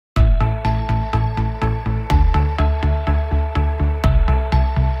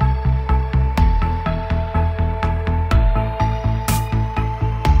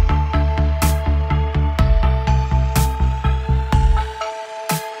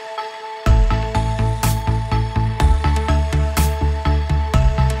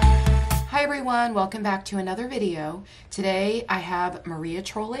everyone, welcome back to another video. Today I have Maria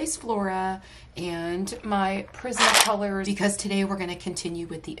Trolle's Flora and my Prismacolors because today we're going to continue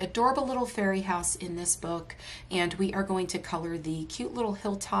with the adorable little fairy house in this book, and we are going to color the cute little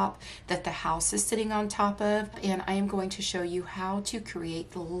hilltop that the house is sitting on top of, and I am going to show you how to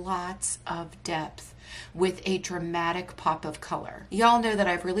create lots of depth with a dramatic pop of color. Y'all know that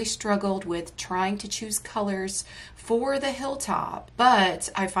I've really struggled with trying to choose colors for the hilltop, but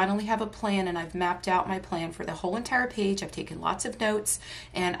I finally have a plan and I've mapped out my plan for the whole entire page. I've taken lots of notes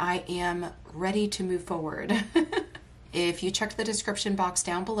and I am ready to move forward. If you check the description box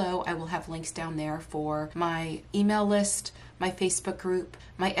down below, I will have links down there for my email list, my Facebook group,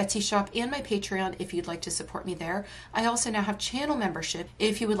 my Etsy shop, and my Patreon if you'd like to support me there. I also now have channel membership.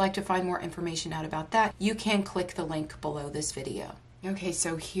 If you would like to find more information out about that, you can click the link below this video. Okay,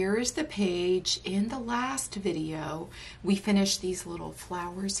 so here is the page. In the last video, we finished these little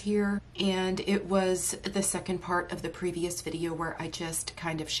flowers here, and it was the second part of the previous video where I just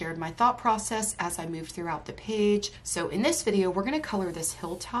kind of shared my thought process as I moved throughout the page. So in this video, we're going to color this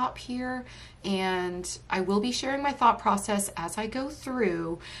hilltop here, and I will be sharing my thought process as I go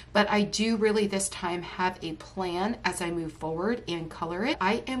through, but I do really this time have a plan as I move forward and color it.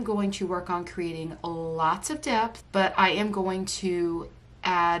 I am going to work on creating lots of depth, but I am going to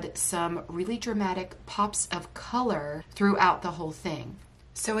add some really dramatic pops of color throughout the whole thing.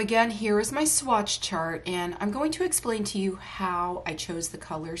 So again, here is my swatch chart, and I'm going to explain to you how I chose the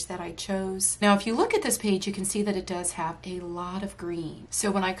colors that I chose. Now, if you look at this page, you can see that it does have a lot of green.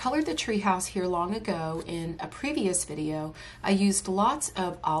 So when I colored the treehouse here long ago in a previous video, I used lots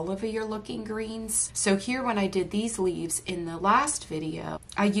of Olivia looking greens. So here when I did these leaves in the last video,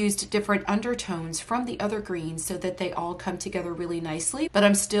 I used different undertones from the other greens so that they all come together really nicely, but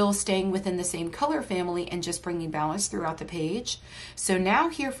I'm still staying within the same color family and just bringing balance throughout the page. So now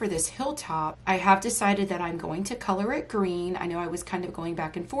here for this hilltop, I have decided that I'm going to color it green. I know I was kind of going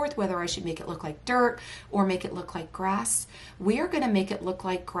back and forth whether I should make it look like dirt or make it look like grass. We are going to make it look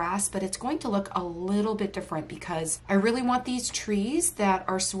like grass, but it's going to look a little bit different because I really want these trees that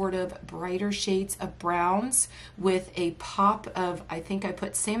are sort of brighter shades of browns with a pop of, I think I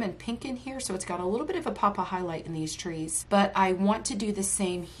put salmon pink in here, so it's got a little bit of a pop of highlight in these trees. But I want to do the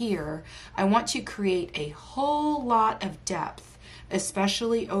same here. I want to create a whole lot of depth,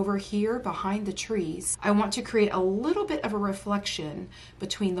 especially over here behind the trees. I want to create a little bit of a reflection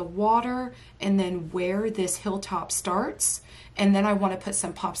between the water and then where this hilltop starts. And then I want to put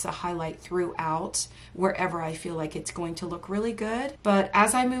some pops of highlight throughout wherever I feel like it's going to look really good. But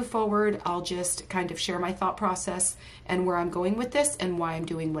as I move forward, I'll just kind of share my thought process and where I'm going with this and why I'm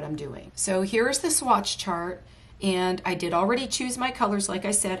doing what I'm doing. So here's the swatch chart. And I did already choose my colors. Like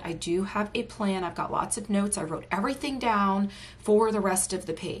I said, I do have a plan. I've got lots of notes. I wrote everything down for the rest of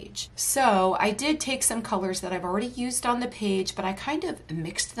the page. So I did take some colors that I've already used on the page, but I kind of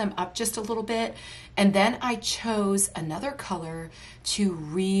mixed them up just a little bit. And then I chose another color to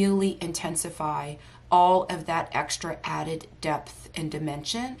really intensify all of that extra added depth and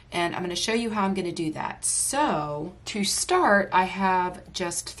dimension. And I'm going to show you how I'm going to do that. So to start, I have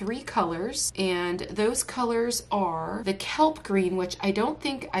just 3 colors, and those colors are the kelp green, which I don't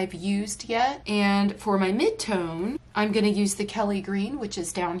think I've used yet. And for my mid-tone, I'm going to use the Kelly green, which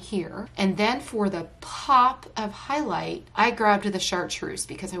is down here. And then for the pop of highlight, I grabbed the chartreuse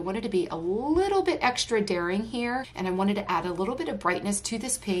because I wanted to be a little bit extra daring here, and I wanted to add a little bit of brightness to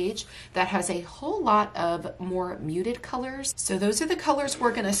this page that has a whole lot of more muted colors. So those are the colors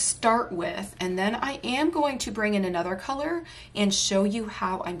we're going to start with, and then I am going to bring in another color and show you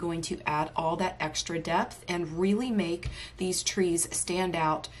how I'm going to add all that extra depth and really make these trees stand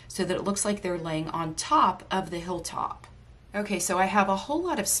out so that it looks like they're laying on top of the hilltop. Okay, so I have a whole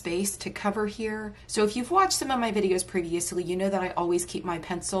lot of space to cover here. So if you've watched some of my videos previously, you know that I always keep my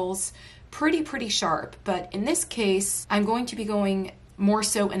pencils pretty sharp, but in this case, I'm going to be going more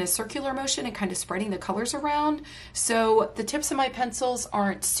so in a circular motion and kind of spreading the colors around. So the tips of my pencils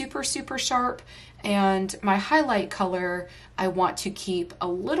aren't super sharp, and my highlight color I want to keep a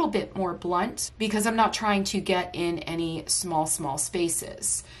little bit more blunt because I'm not trying to get in any small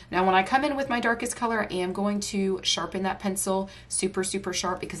spaces. Now when I come in with my darkest color, I am going to sharpen that pencil super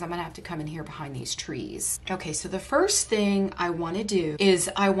sharp because I'm gonna have to come in here behind these trees. Okay, so the first thing I want to do is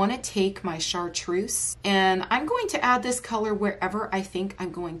I want to take my chartreuse and I'm going to add this color wherever I think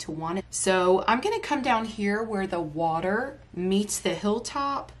I'm going to want it. So I'm going to come down here where the water meets the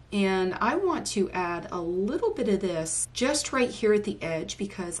hilltop, and I want to add a little bit of this just right here at the edge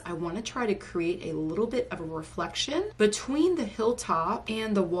because I want to try to create a little bit of a reflection between the hilltop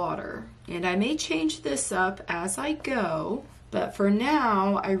and the water. And I may change this up as I go, But for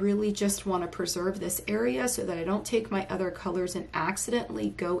now, I really just want to preserve this area so that I don't take my other colors and accidentally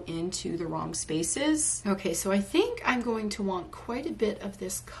go into the wrong spaces. Okay, so I think I'm going to want quite a bit of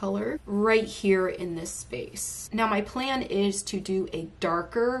this color right here in this space. Now my plan is to do a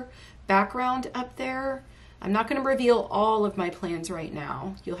darker background up there. I'm not going to reveal all of my plans right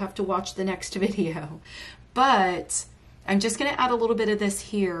now. You'll have to watch the next video. But I'm just going to add a little bit of this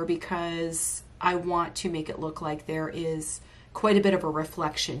here because I want to make it look like there is quite a bit of a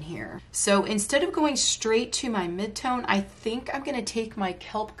reflection here. So instead of going straight to my midtone, I think I'm going to take my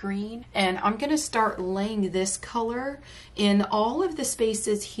kelp green and I'm going to start laying this color in all of the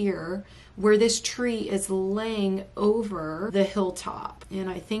spaces here where this tree is laying over the hilltop. And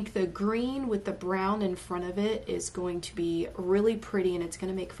I think the green with the brown in front of it is going to be really pretty, and it's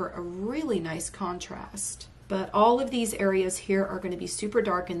going to make for a really nice contrast. But all of these areas here are going to be super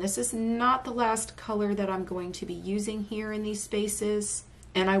dark, and this is not the last color that I'm going to be using here in these spaces.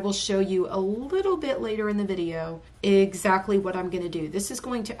 And I will show you a little bit later in the video exactly what I'm going to do. This is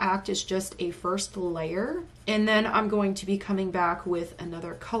going to act as just a first layer, and then I'm going to be coming back with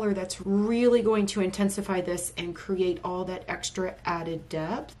another color that's really going to intensify this and create all that extra added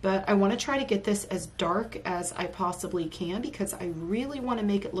depth. But I want to try to get this as dark as I possibly can because I really want to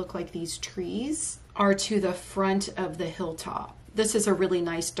make it look like these trees are to the front of the hilltop. This is a really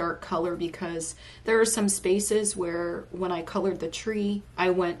nice dark color because there are some spaces where when I colored the tree,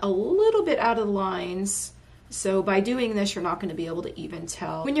 I went a little bit out of the lines. So by doing this, you're not going to be able to even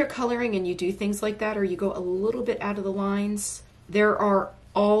tell. When you're coloring and you do things like that, or you go a little bit out of the lines, there are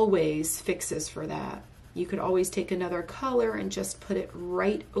always fixes for that. You could always take another color and just put it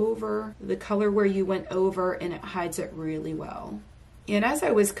right over the color where you went over, and it hides it really well. And as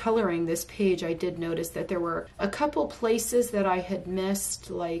I was coloring this page, I did notice that there were a couple places that I had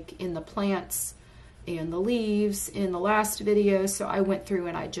missed, like in the plants and the leaves in the last video. So I went through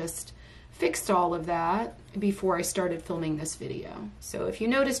and I just fixed all of that before I started filming this video. So if you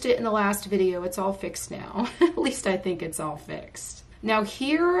noticed it in the last video, it's all fixed now. At least I think it's all fixed. Now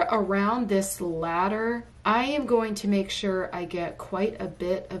here around this ladder, I am going to make sure I get quite a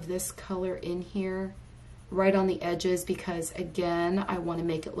bit of this color in here, right on the edges, because again, I want to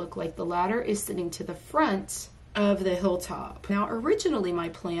make it look like the ladder is sitting to the front of the hilltop. Now, originally my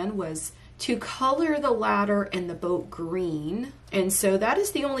plan was to color the ladder and the boat green, and so that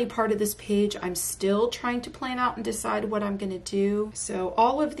is the only part of this page I'm still trying to plan out and decide what I'm going to do. So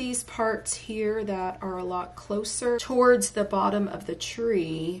all of these parts here that are a lot closer towards the bottom of the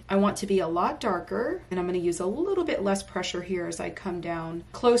tree, I want to be a lot darker, and I'm going to use a little bit less pressure here as I come down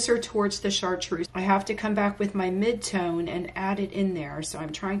closer towards the chartreuse. I have to come back with my mid-tone and add it in there, so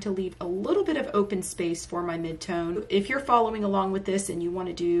I'm trying to leave a little bit of open space for my mid-tone. If you're following along with this and you want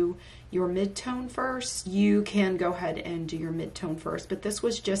to do your mid-tone first, you can go ahead and do your mid-tone first, but this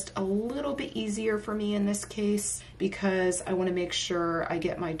was just a little bit easier for me in this case because I want to make sure I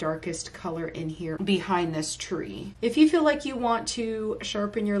get my darkest color in here behind this tree. If you feel like you want to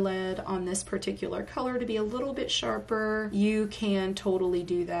sharpen your lead on this particular color to be a little bit sharper, you can totally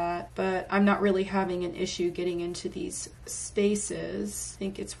do that, but I'm not really having an issue getting into these spaces. I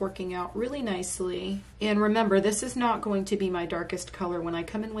think it's working out really nicely. And remember, this is not going to be my darkest color. When I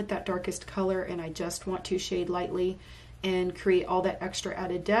come in with that darkest color and I just want to shade lightly and create all that extra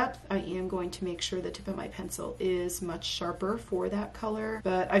added depth, I am going to make sure the tip of my pencil is much sharper for that color.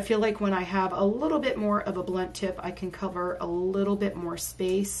 But I feel like when I have a little bit more of a blunt tip, I can cover a little bit more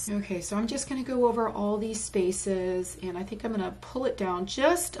space. Okay, so I'm just going to go over all these spaces, and I think I'm going to pull it down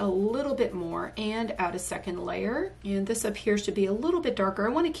just a little bit more and add a second layer. And this appears to be a little bit darker.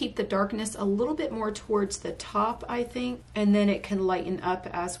 I want to keep the darkness a little bit more towards the top, I think, and then it can lighten up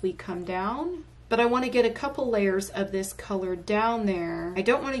as we come down. But I want to get a couple layers of this color down there. I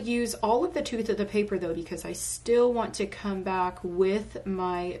don't want to use all of the tooth of the paper though, because I still want to come back with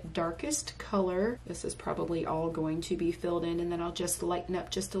my darkest color. This is probably all going to be filled in, and then I'll just lighten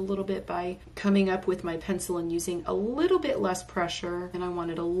up just a little bit by coming up with my pencil and using a little bit less pressure. And I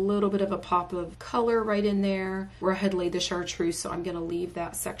wanted a little bit of a pop of color right in there where I had laid the chartreuse, so I'm going to leave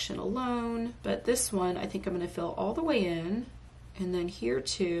that section alone. But this one, I think I'm going to fill all the way in, and then here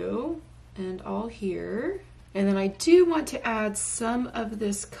too, and all here. And then I do want to add some of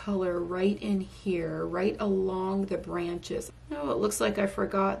this color right in here, right along the branches. Oh, it looks like I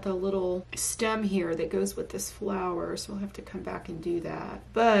forgot the little stem here that goes with this flower, so I'll have to come back and do that.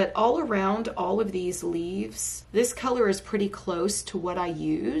 But all around all of these leaves, this color is pretty close to what I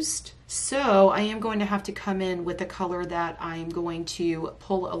used. So I am going to have to come in with a color that I'm going to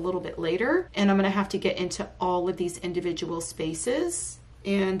pull a little bit later, and I'm going to have to get into all of these individual spaces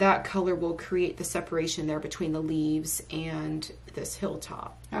And that color will create the separation there between the leaves and this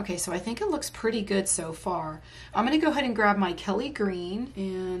hilltop. Okay, so I think it looks pretty good so far. I'm going to go ahead and grab my Kelly Green,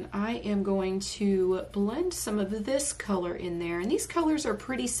 and I am going to blend some of this color in there. And these colors are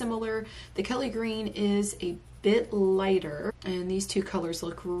pretty similar. The Kelly Green is a bit lighter, and these two colors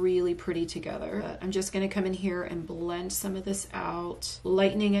look really pretty together. But I'm just going to come in here and blend some of this out,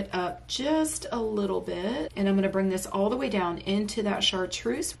 lightening it up just a little bit, and I'm going to bring this all the way down into that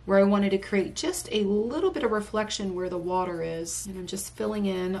chartreuse where I wanted to create just a little bit of reflection where the water is, and I'm just filling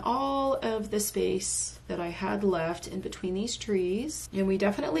in all of the space that I had left in between these trees. And we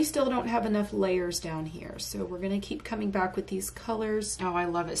definitely still don't have enough layers down here, so we're going to keep coming back with these colors. Oh, I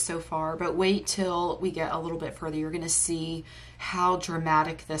love it so far, but wait till we get a little bit further. You're going to see how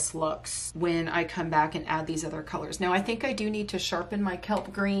dramatic this looks when I come back and add these other colors. Now I think I do need to sharpen my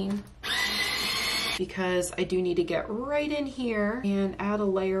kelp green because I do need to get right in here and add a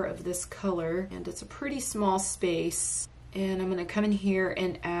layer of this color, and it's a pretty small space. And I'm going to come in here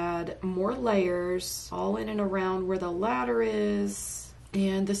and add more layers all in and around where the ladder is.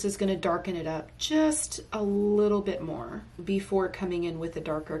 And this is going to darken it up just a little bit more before coming in with a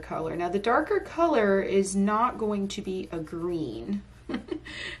darker color. Now the darker color is not going to be a green.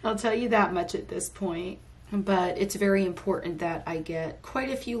 I'll tell you that much at this point. But it's very important that I get quite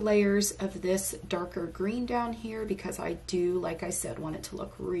a few layers of this darker green down here because I do, like I said, want it to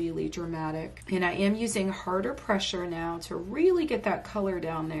look really dramatic. And I am using harder pressure now to really get that color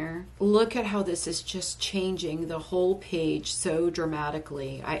down there. Look at how this is just changing the whole page so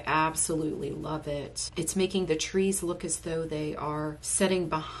dramatically. I absolutely love it. It's making the trees look as though they are setting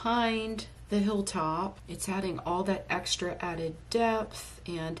behind the hilltop. It's adding all that extra added depth,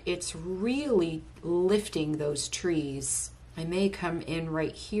 and it's really lifting those trees. I may come in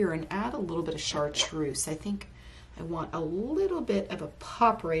right here and add a little bit of chartreuse. I think I want a little bit of a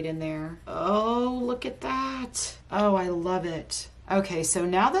pop right in there. Oh, look at that. Oh, I love it. Okay, so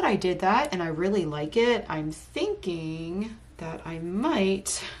now that I did that and I really like it, I'm thinking that I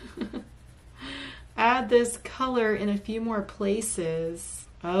might add this color in a few more places.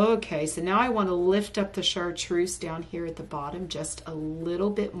 Okay, so now I want to lift up the chartreuse down here at the bottom just a little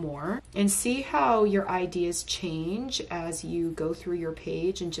bit more, and see how your ideas change as you go through your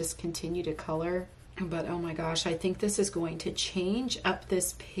page and just continue to color. But oh my gosh, I think this is going to change up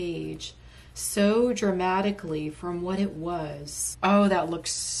this page so dramatically from what it was. Oh, that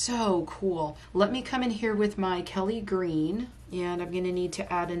looks so cool. Let me come in here with my Kelly Green, and I'm going to need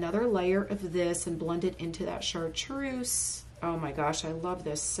to add another layer of this and blend it into that chartreuse. Oh my gosh, I love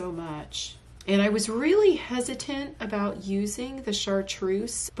this so much. And I was really hesitant about using the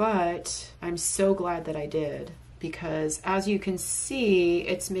chartreuse, but I'm so glad that I did, because as you can see,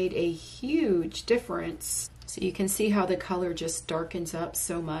 it's made a huge difference. So you can see how the color just darkens up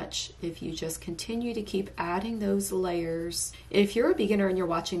so much if you just continue to keep adding those layers. If you're a beginner and you're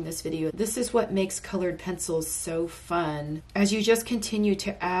watching this video, this is what makes colored pencils so fun. As you just continue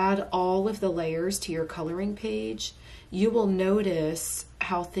to add all of the layers to your coloring page, you will notice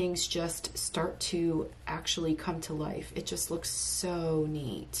how things just start to actually come to life. It just looks so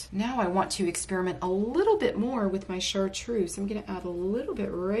neat. Now I want to experiment a little bit more with my chartreuse. I'm going to add a little bit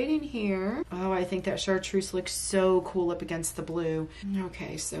right in here. Oh, I think that chartreuse looks so cool up against the blue.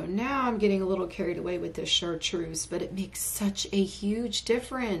 Okay, so now I'm getting a little carried away with this chartreuse, but it makes such a huge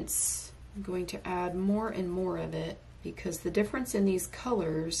difference. I'm going to add more and more of it, because the difference in these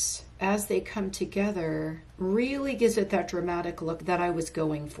colors as they come together really gives it that dramatic look that I was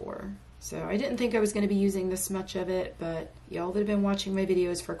going for. So I didn't think I was going to be using this much of it, but y'all that have been watching my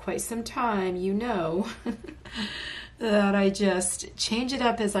videos for quite some time, you know that I just change it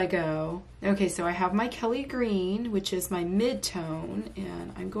up as I go. Okay, so I have my Kelly Green, which is my mid-tone,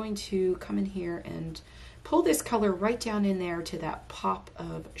 and I'm going to come in here and pull this color right down in there to that pop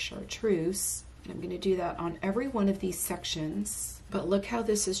of chartreuse. I'm going to do that on every one of these sections. But look how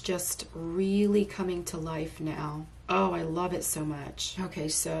this is just really coming to life now. Oh, I love it so much. Okay,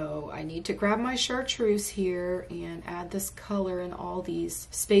 so I need to grab my chartreuse here and add this color in all these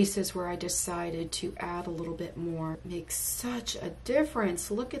spaces where I decided to add a little bit more. It makes such a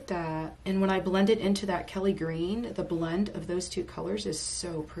difference. Look at that. And when I blend it into that Kelly Green, the blend of those two colors is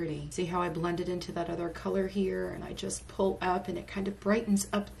so pretty. See how I blended into that other color here, and I just pull up and it kind of brightens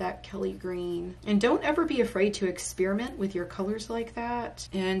up that Kelly Green. And don't ever be afraid to experiment with your colors like that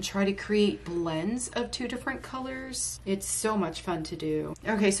and try to create blends of two different colors. colors. It's so much fun to do.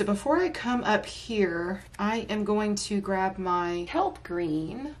 Okay, so before I come up here, I am going to grab my kelp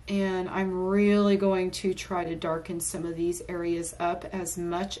green, and I'm really going to try to darken some of these areas up as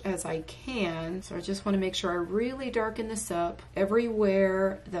much as I can. So I just want to make sure I really darken this up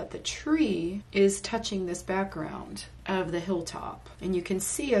everywhere that the tree is touching this background of the hilltop. And you can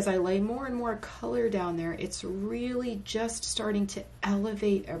see as I lay more and more color down there, it's really just starting to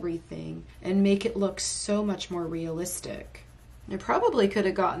elevate everything and make it look so much more realistic. I probably could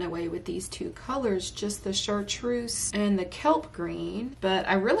have gotten away with these two colors, just the chartreuse and the kelp green, but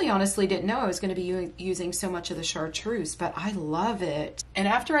I really honestly didn't know I was going to be using so much of the chartreuse, but I love it. And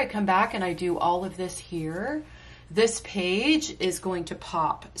after I come back and I do all of this here, this page is going to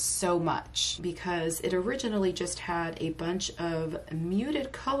pop so much because it originally just had a bunch of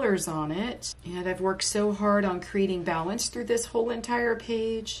muted colors on it, and I've worked so hard on creating balance through this whole entire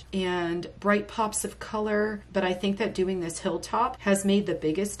page and bright pops of color. But I think that doing this hilltop has made the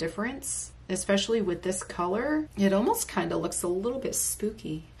biggest difference, especially with this color. It almost kind of looks a little bit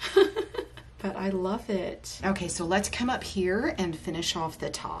spooky. But I love it. Okay, so let's come up here and finish off the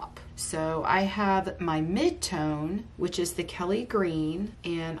top. So I have my mid-tone, which is the Kelly green,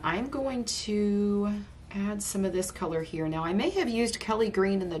 and I'm going to add some of this color here. Now I may have used Kelly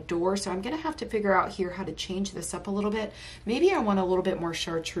green in the door, so I'm gonna have to figure out here how to change this up a little bit. Maybe I want a little bit more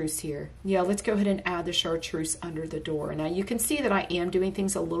chartreuse here. Yeah, let's go ahead and add the chartreuse under the door. Now you can see that I am doing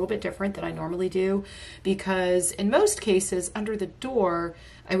things a little bit different than I normally do, because in most cases under the door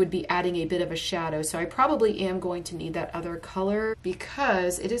I would be adding a bit of a shadow. So I probably am going to need that other color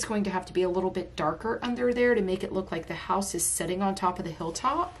because it is going to have to be a little bit darker under there to make it look like the house is sitting on top of the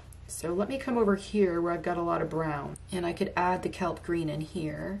hilltop. So let me come over here where I've got a lot of brown, and I could add the kelp green in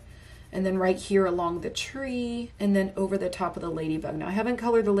here, and then right here along the tree, and then over the top of the ladybug. Now I haven't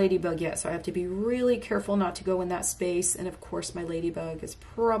colored the ladybug yet, so I have to be really careful not to go in that space. And of course my ladybug is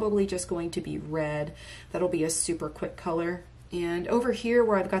probably just going to be red. That'll be a super quick color. And over here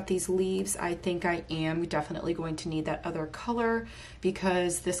where I've got these leaves, I think I am definitely going to need that other color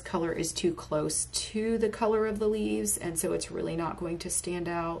because this color is too close to the color of the leaves, and so it's really not going to stand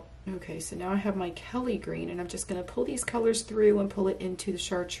out. Okay, so now I have my Kelly green, and I'm just going to pull these colors through and pull it into the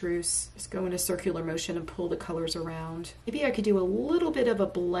chartreuse. Just go in a circular motion and pull the colors around. Maybe I could do a little bit of a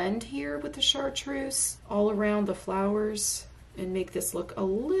blend here with the chartreuse all around the flowers and make this look a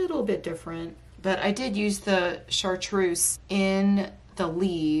little bit different. But I did use the chartreuse in the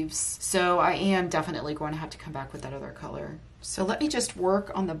leaves, so I am definitely going to have to come back with that other color. So let me just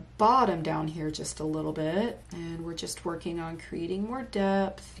work on the bottom down here just a little bit, and we're just working on creating more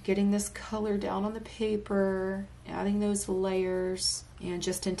depth, getting this color down on the paper, adding those layers, and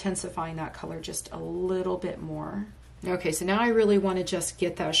just intensifying that color just a little bit more. Okay, so now I really want to just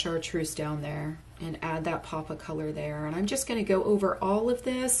get that chartreuse down there and add that pop of color there. And I'm just going to go over all of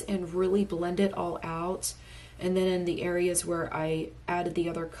this and really blend it all out. And then in the areas where I added the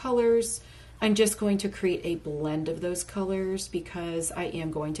other colors, I'm just going to create a blend of those colors because I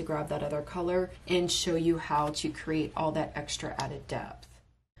am going to grab that other color and show you how to create all that extra added depth.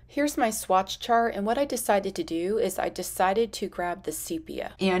 Here's my swatch chart, and what I decided to do is I decided to grab the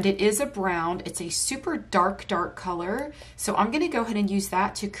sepia. And it is a brown. It's a super dark color. So I'm going to go ahead and use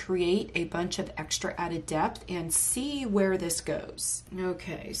that to create a bunch of extra added depth and see where this goes.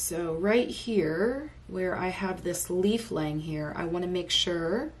 Okay, so right here where I have this leaf laying here, I want to make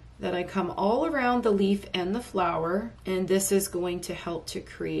sure that I come all around the leaf and the flower, and this is going to help to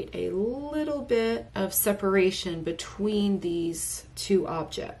create a little bit of separation between these two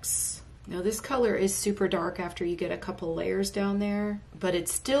objects. Now this color is super dark after you get a couple layers down there, but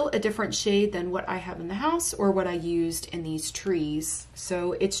it's still a different shade than what I have in the house or what I used in these trees.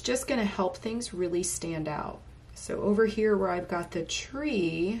 So it's just gonna help things really stand out. So over here where I've got the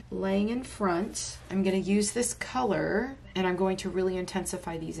tree laying in front, I'm going to use this color and I'm going to really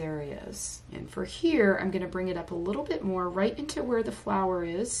intensify these areas. And for here, I'm going to bring it up a little bit more right into where the flower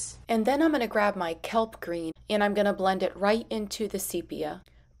is. And then I'm going to grab my kelp green and I'm going to blend it right into the sepia.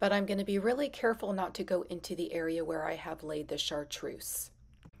 But I'm going to be really careful not to go into the area where I have laid the chartreuse.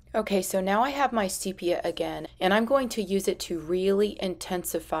 Okay, so now I have my sepia again, and I'm going to use it to really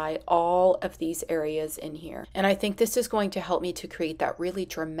intensify all of these areas in here. And I think this is going to help me to create that really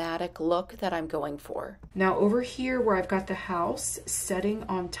dramatic look that I'm going for. Now over here where I've got the house setting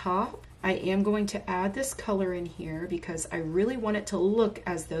on top, I am going to add this color in here because I really want it to look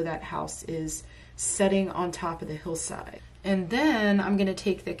as though that house is setting on top of the hillside. And then I'm going to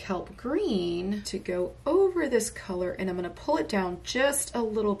take the kelp green to go over this color, and I'm going to pull it down just a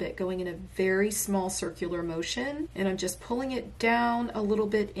little bit, going in a very small circular motion. And I'm just pulling it down a little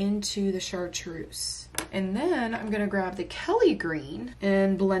bit into the chartreuse. And then I'm going to grab the Kelly green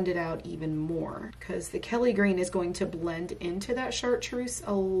and blend it out even more, because the Kelly green is going to blend into that chartreuse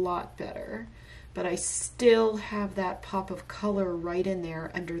a lot better. But I still have that pop of color right in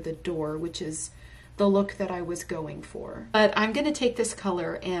there under the door, which is the look that I was going for. But I'm going to take this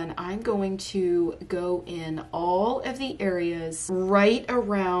color and I'm going to go in all of the areas right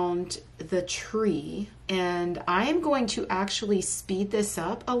around the tree, and I am going to actually speed this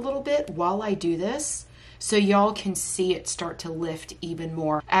up a little bit while I do this, so y'all can see it start to lift even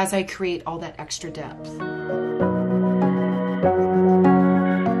more as I create all that extra depth.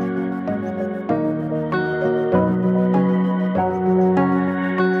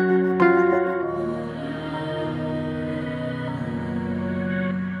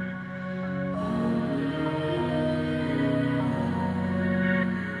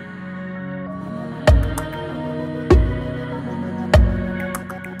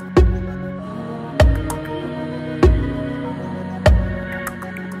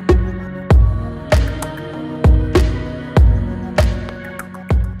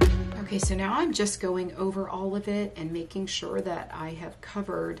 Okay, so now I'm just going over all of it and making sure that I have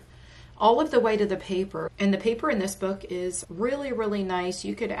covered all of the weight of the paper. And the paper in this book is really, really nice.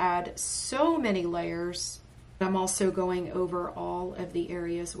 You could add so many layers. I'm also going over all of the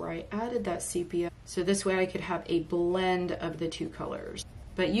areas where I added that sepia, so this way I could have a blend of the two colors.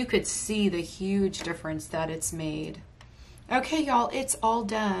 But you could see the huge difference that it's made. Okay, y'all, it's all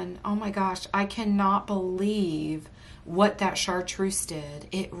done. Oh my gosh, I cannot believe what that chartreuse did.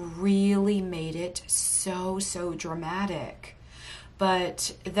 It really made it so dramatic.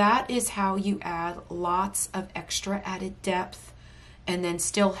 But that is how you add lots of extra added depth and then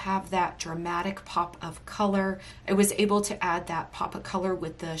still have that dramatic pop of color. I was able to add that pop of color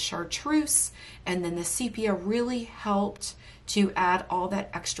with the chartreuse, and then the sepia really helped to add all that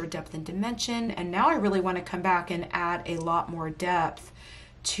extra depth and dimension. And now I really want to come back and add a lot more depth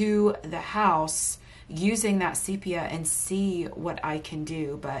to the house using that sepia and see what I can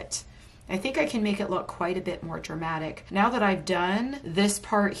do. But I think I can make it look quite a bit more dramatic. Now that I've done this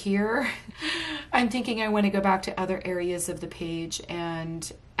part here, I'm thinking I want to go back to other areas of the page and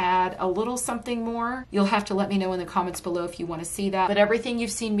add a little something more. You'll have to let me know in the comments below if you want to see that. But everything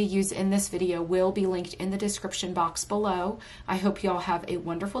you've seen me use in this video will be linked in the description box below. I hope you all have a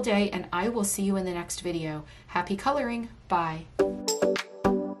wonderful day, and I will see you in the next video. Happy coloring. Bye.